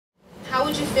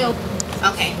you feel?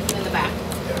 Okay, you in the back.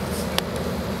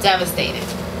 Devastated.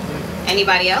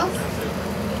 Anybody else?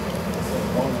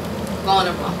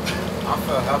 Vulnerable. I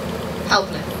felt helpless.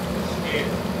 Helpless.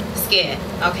 Scared.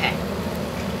 Okay.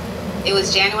 It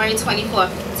was January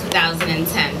 24th,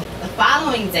 2010. The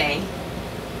following day,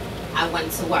 I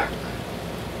went to work.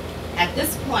 At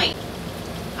this point,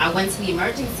 I went to the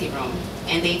emergency room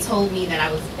and they told me that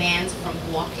I was banned from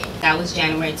walking. That was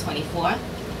January 24th.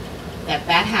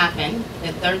 That happened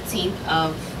the 13th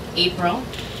of April.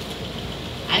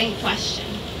 I didn't question.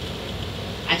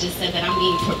 I just said that I'm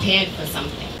being prepared for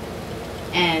something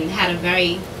and had a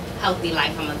very healthy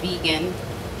life. I'm a vegan.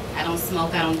 I don't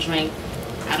smoke, I don't drink,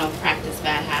 I don't practice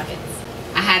bad habits.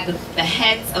 I had the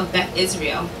heads of Beth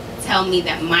Israel tell me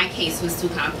that my case was too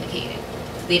complicated.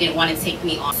 They didn't want to take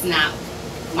me on. It's not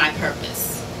my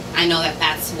purpose. I know that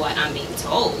that's what I'm being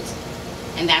told,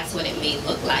 and that's what it may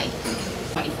look like.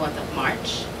 24th of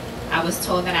March, I was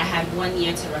told that I had 1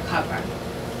 year to recover.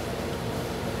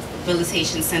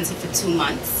 Rehabilitation center for 2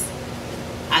 months.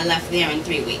 I left there in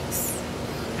 3 weeks.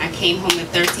 I came home the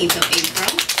 13th of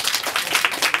April.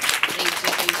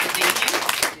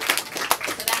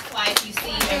 So that's why if you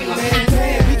see everyone...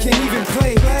 We can't even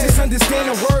play, just understand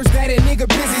the world.